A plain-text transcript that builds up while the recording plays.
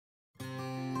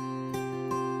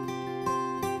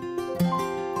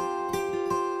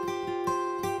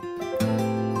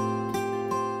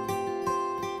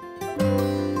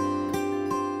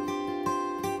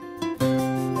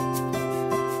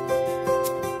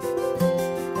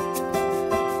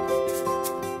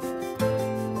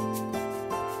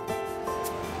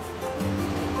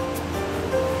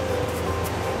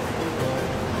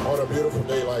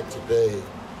today,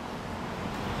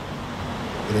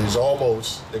 it is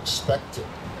almost expected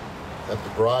that the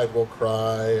bride will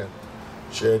cry and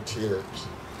shed tears.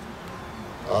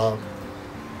 I'm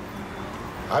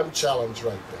challenged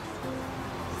right now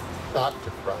not to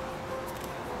cry.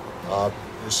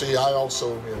 You see, I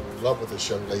also am in love with this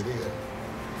young lady, and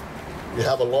we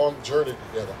have a long journey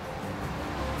together.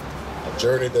 A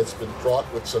journey that's been fraught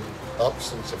with some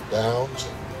ups and some downs,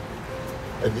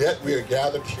 and yet we are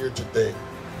gathered here today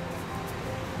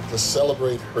to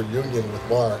celebrate her union with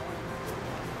Mark.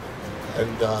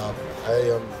 And I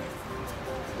am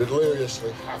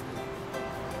deliriously happy.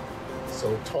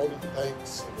 So Tony,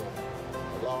 thanks for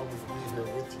allowing me to be here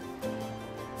with you.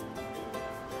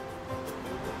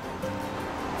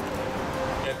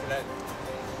 Antoinette,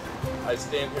 I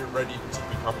stand here ready to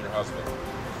become your husband,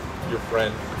 your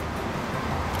friend,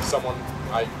 someone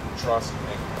I can trust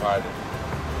and confide in.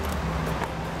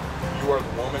 You are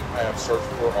the woman I have searched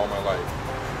for all my life.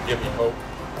 Give me hope,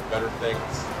 better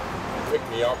things, pick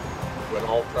me up when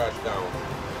all crashed down.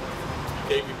 You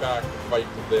gave me back the fight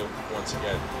to live once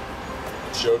again.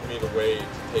 It showed me the way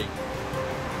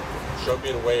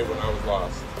when I was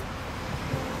lost.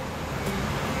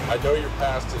 I know your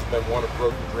past has been one of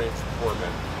broken dreams and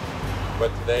torment,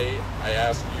 but today I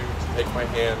ask you to take my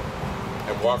hand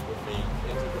and walk with me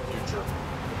into the future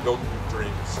and build new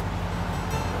dreams.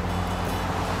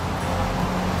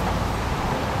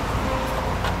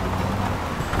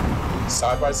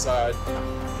 Side by side,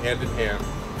 hand in hand,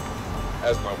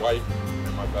 as my wife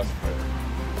and my best friend.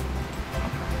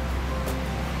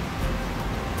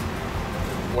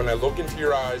 When I look into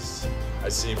your eyes, I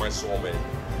see my soulmate,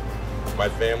 my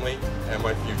family, and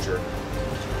my future.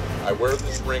 I wear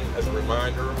this ring as a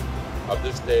reminder of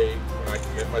this day when I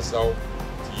commit myself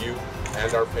to you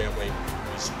and our family, be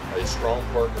a strong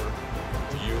partner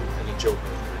to you and the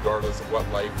children, regardless of what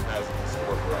life has in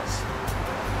store for us.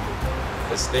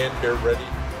 I stand here ready to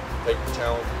take the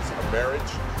challenges of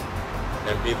marriage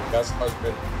and be the best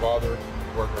husband, father,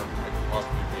 and partner I can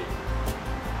possibly be.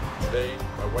 Today,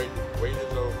 my wait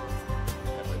is over,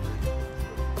 and my dreams are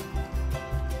fulfilled.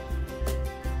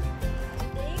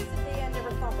 Today is a day I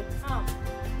never thought would come.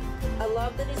 A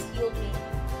love that has healed me,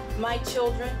 my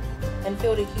children, and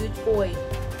filled a huge void.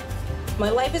 My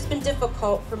life has been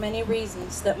difficult for many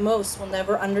reasons that most will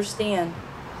never understand.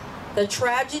 The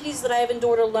tragedies that I have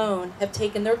endured alone have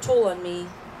taken their toll on me,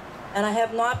 and I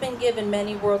have not been given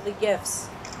many worldly gifts,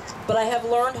 but I have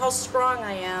learned how strong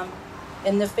I am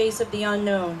in the face of the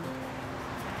unknown.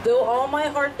 Though all my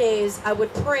hard days I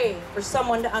would pray for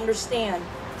someone to understand,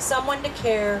 someone to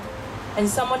care, and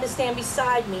someone to stand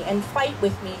beside me and fight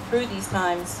with me through these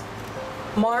times.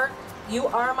 Mark, you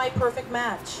are my perfect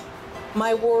match,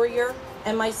 my warrior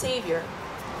and my savior.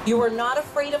 You are not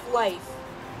afraid of life,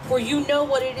 for you know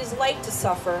what it is like to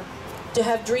suffer, to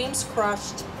have dreams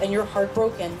crushed and your heart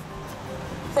broken.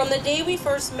 From the day we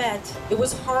first met, it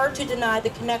was hard to deny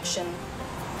the connection.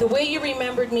 The way you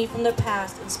remembered me from the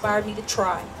past inspired me to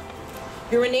try.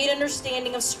 Your innate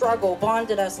understanding of struggle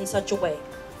bonded us in such a way.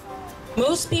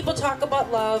 Most people talk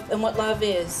about love and what love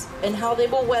is, and how they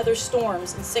will weather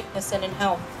storms in sickness and in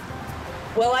health.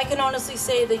 Well, I can honestly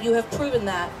say that you have proven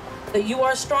that you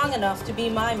are strong enough to be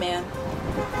my man.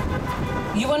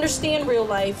 You understand real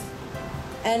life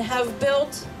and have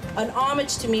built an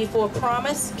homage to me full of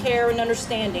promise, care, and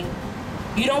understanding.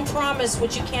 You don't promise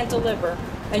what you can't deliver,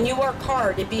 and you work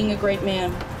hard at being a great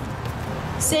man.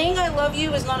 Saying I love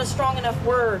you is not a strong enough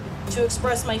word to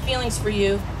express my feelings for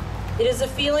you. It is a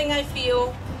feeling I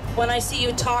feel when I see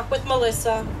you talk with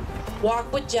Melissa,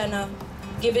 walk with Jenna,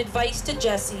 give advice to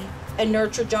Jesse, and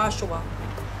nurture Joshua.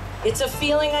 It's a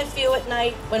feeling I feel at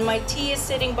night when my tea is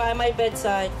sitting by my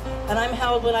bedside and I'm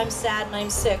held when I'm sad and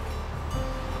I'm sick.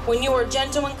 When you are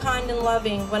gentle and kind and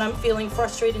loving when I'm feeling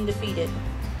frustrated and defeated.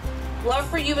 Love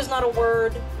for you is not a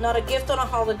word, not a gift on a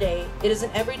holiday. It is an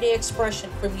everyday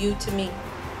expression from you to me.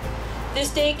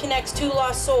 This day connects two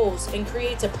lost souls and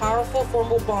creates a powerful,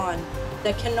 formal bond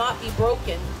that cannot be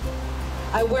broken.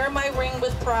 I wear my ring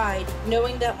with pride,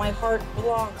 knowing that my heart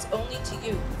belongs only to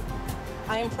you.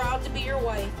 I am proud to be your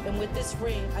wife, and with this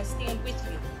ring, I stand with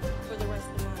you for the rest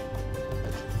of mine.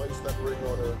 As you place that ring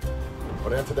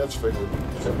on Antoinette's finger,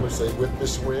 simply say, with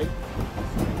this ring,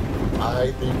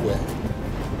 I thee wed.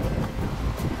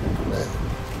 Amen.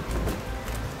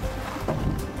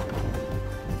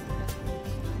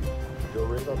 Your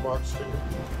ring on Mark's finger.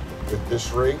 With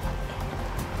this ring,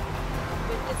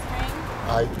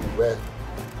 I thee wed.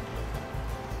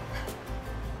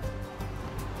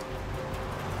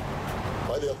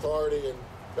 By the authority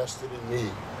invested in me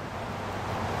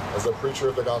as a preacher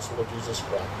of the gospel of Jesus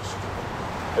Christ,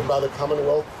 and by the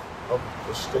commonwealth of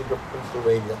the state of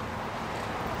Pennsylvania,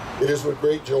 it is with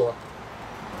great joy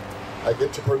I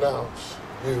get to pronounce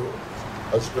you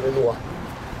husband and wife.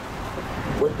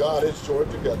 When God has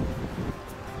joined together,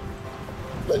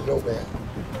 let no man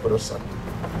put asunder.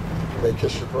 You may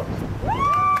kiss your bride.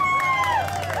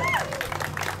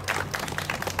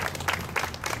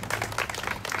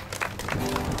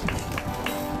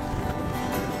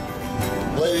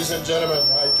 Ladies and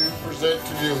gentlemen, I do present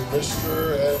to you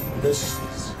Mr. and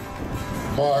Mrs.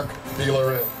 Mark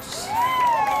Wedding.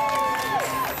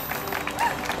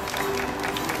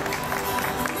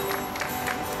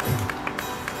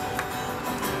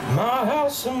 My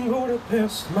house in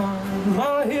Budapest,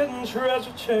 my hidden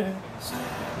treasure chest,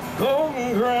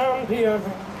 golden grand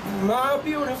piano, my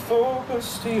beautiful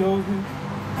Bastille.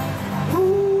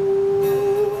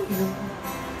 Ooh,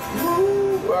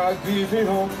 I give it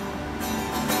all.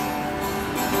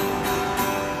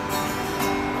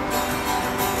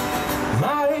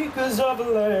 My acres of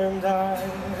land I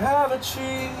have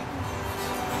achieved.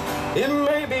 It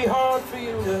may be hard for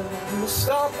you to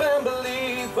stop and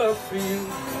believe, but for you,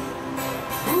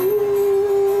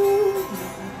 ooh,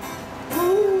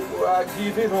 I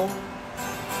give it all.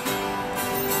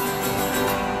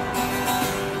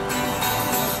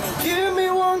 Give me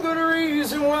one good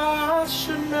reason why I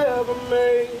should never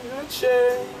make a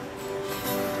change.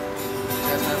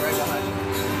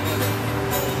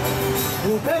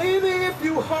 And baby, if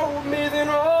you hold me, then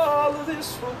all of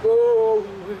this will go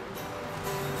away.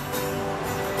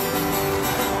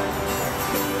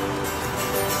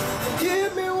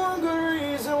 Give me one good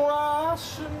reason why I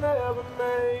should never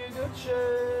make a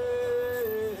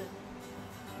change.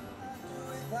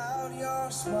 Without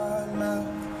your smart mouth,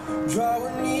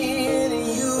 drawing me in and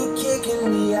you kicking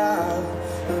me out.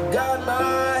 You got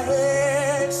my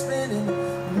head spinning,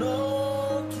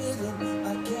 no kidding, I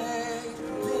can't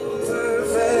be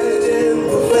perfect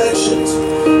imperfections.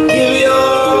 Give your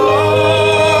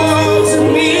all to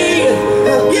me,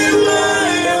 I'll give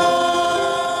my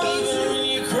all. Even when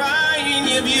you're crying,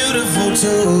 you're beautiful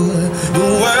too. The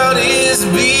world is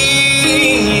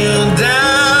beating you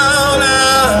down,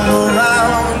 I'm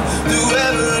around through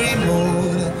every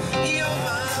mood. You're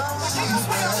my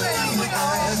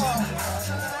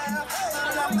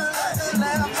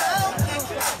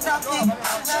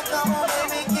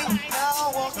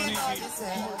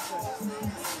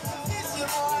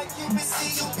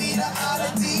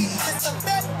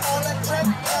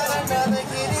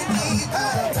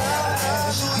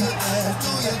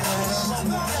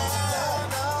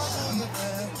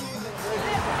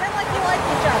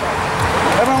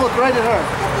Everyone look right at her.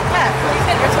 Yeah, you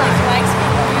said your tongue likes me.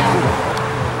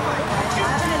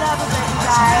 Open it up a bit, you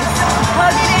guys.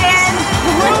 Plug it in.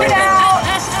 Move it out.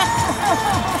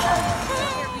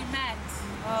 We met,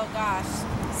 oh gosh,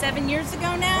 7 years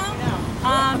ago now.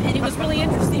 And it was really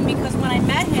interesting because when I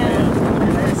met him,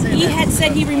 he had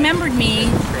said he remembered me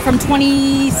from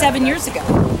 27 years ago.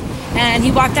 And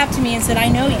he walked up to me and said, I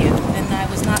know you. And I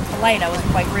was not polite, I was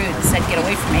quite rude and said, get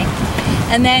away from me.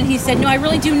 And then he said, no, I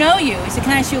really do know you. He said,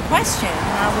 can I ask you a question?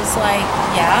 And I was like,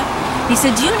 yeah. He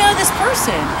said, do you know this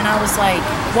person? And I was like,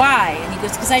 why? And he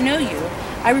goes, because I know you.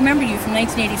 I remember you from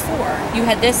 1984. You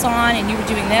had this on and you were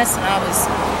doing this, and I was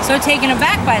so taken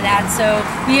aback by that. So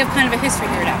we have kind of a history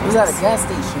here at It was at a gas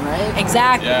station, right?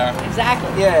 Exactly. Yeah.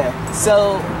 Exactly. Yeah.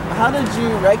 So how did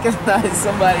you recognize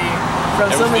somebody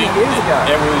from so many years ago?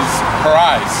 It was her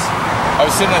eyes. I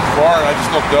was sitting at the bar and I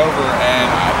just looked over and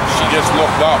she just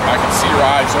looked up. I could see her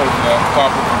eyes over the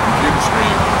top of the computer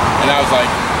screen. And I was like,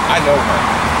 I know her.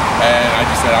 And I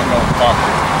just said, I'm going to talk to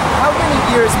her. How many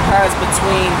years passed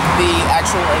between the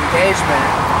actual engagement,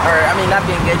 or I mean not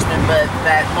the engagement, but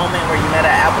that moment where you met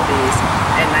at Applebee's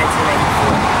in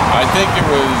 1984? I think it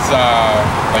was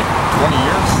like 20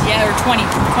 years. Yeah, or 25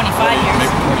 years.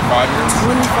 Maybe 25 years.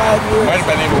 25 years. Might have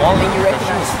been even longer. And you Because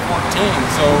she recognize was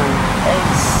 14, so that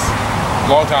was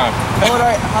a long time.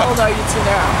 How old are you two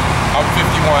now? I'm 51.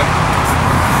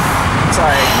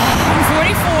 Sorry. I'm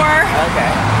 44. Okay.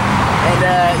 And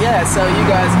yeah, so you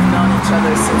guys have known each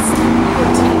other since you were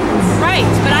teens. Right,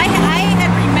 but I had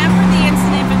remembered the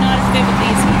incident, but not as vividly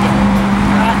as he did.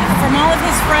 From all of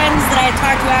his friends that I had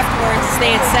talked to afterwards,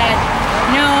 they had said,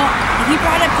 no, he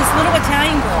brought up this little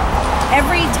Italian girl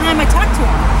every time I talked to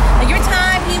him. Like every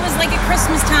time he was like at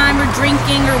Christmas time or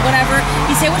drinking or whatever,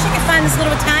 he'd say, I wish I could find this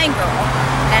little Italian girl.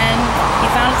 And he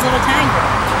found his little Italian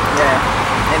girl. Yeah.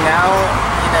 And now,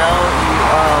 you know,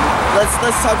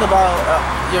 let's talk about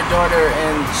your daughter,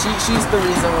 and she's the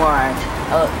reason why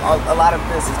a lot of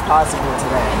this is possible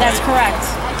today. That's correct.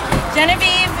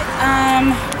 Jenevieve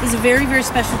is a very, very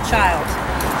special child.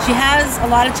 She has a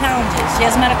lot of challenges. She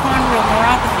has mitochondrial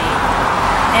neuropathy.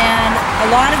 a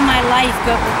lot of my life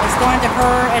was going to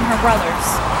her and her brothers.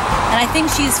 And I think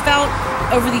she's felt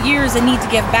over the years a need to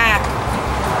give back.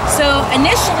 So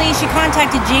initially she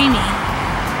contacted Jamie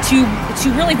to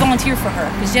really volunteer for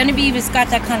her, because Jenevieve has got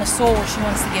that kind of soul where she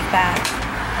wants to give back.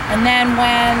 And then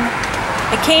when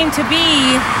it came to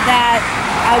be that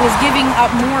I was giving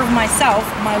up more of myself,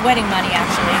 my wedding money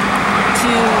actually,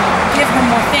 to give her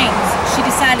more things, she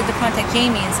decided to contact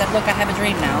Jamie and said, look, I have a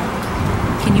dream now.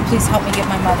 Can you please help me get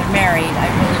my mother married? I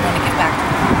really want to get back to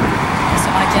her. So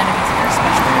my Genevieve's a very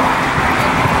special person.